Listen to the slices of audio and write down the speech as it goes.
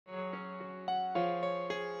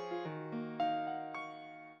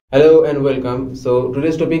Hello and welcome. So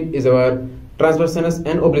today's topic is our transverse sinus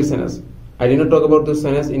and oblique sinus. I did not talk about those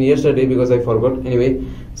sinus in yesterday because I forgot. Anyway,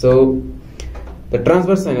 so the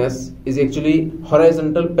transverse sinus is actually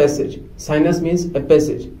horizontal passage. Sinus means a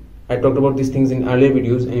passage. I talked about these things in earlier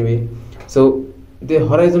videos. Anyway, so the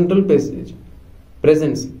horizontal passage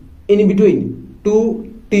presents in between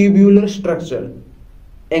two tubular structure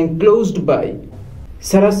enclosed by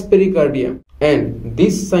serous pericardium, and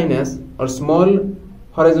this sinus or small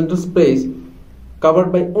horizontal space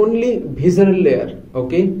covered by only visceral layer.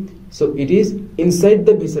 Okay, so it is inside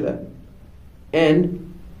the viscera and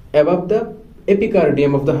above the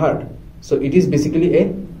epicardium of the heart. So it is basically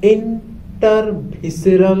a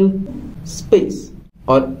intervisceral space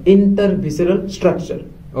or intervisceral structure.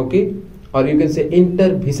 Okay, or you can say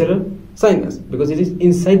intervisceral sinus because it is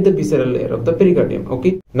inside the visceral layer of the pericardium.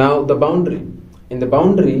 Okay, now the boundary. In the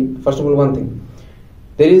boundary, first of all, one thing,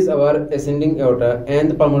 there is our ascending aorta and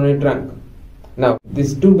the pulmonary trunk. Now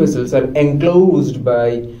these two vessels are enclosed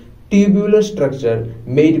by tubular structure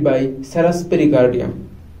made by serous pericardium.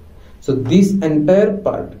 So this entire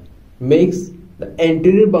part makes the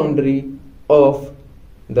anterior boundary of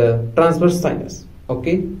the transverse sinus.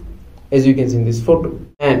 Okay, as you can see in this photo,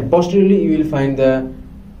 and posteriorly you will find the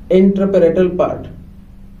intraparietal part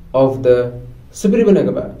of the superior vena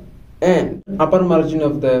cava and upper margin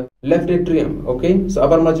of the left atrium. Okay, so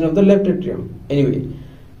upper margin of the left atrium. Anyway,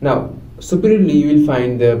 now superiorly you will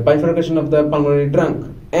find the bifurcation of the pulmonary trunk,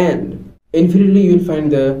 and inferiorly you will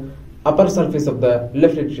find the upper surface of the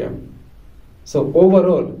left atrium. So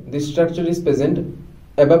overall this structure is present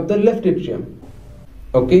above the left atrium.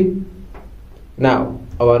 Okay, now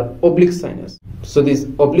our oblique sinus. So this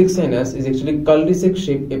oblique sinus is actually cul-de-sac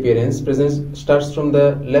shape appearance. Presence starts from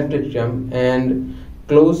the left atrium and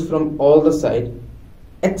close from all the side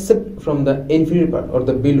except from the inferior part or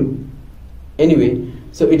the below. Anyway,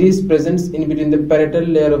 so it is present in between the parietal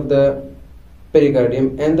layer of the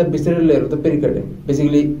pericardium and the visceral layer of the pericardium,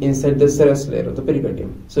 basically inside the serous layer of the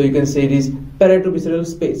pericardium. So you can say it is parieto-visceral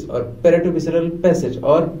space or parieto-visceral passage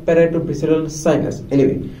or parieto-visceral sinus.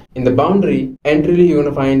 Anyway, in the boundary, anteriorly you're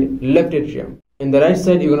going to find left atrium. In the right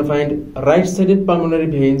side, you're going to find right-sided pulmonary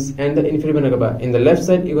veins and the inferior vena cava. In the left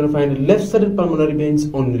side, you're going to find left-sided pulmonary veins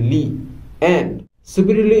only. And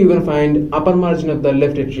superiorly, you're going to find upper margin of the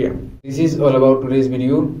left atrium. This is all about today's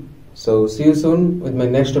video. So see you soon with my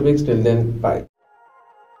next topics. Till then, bye.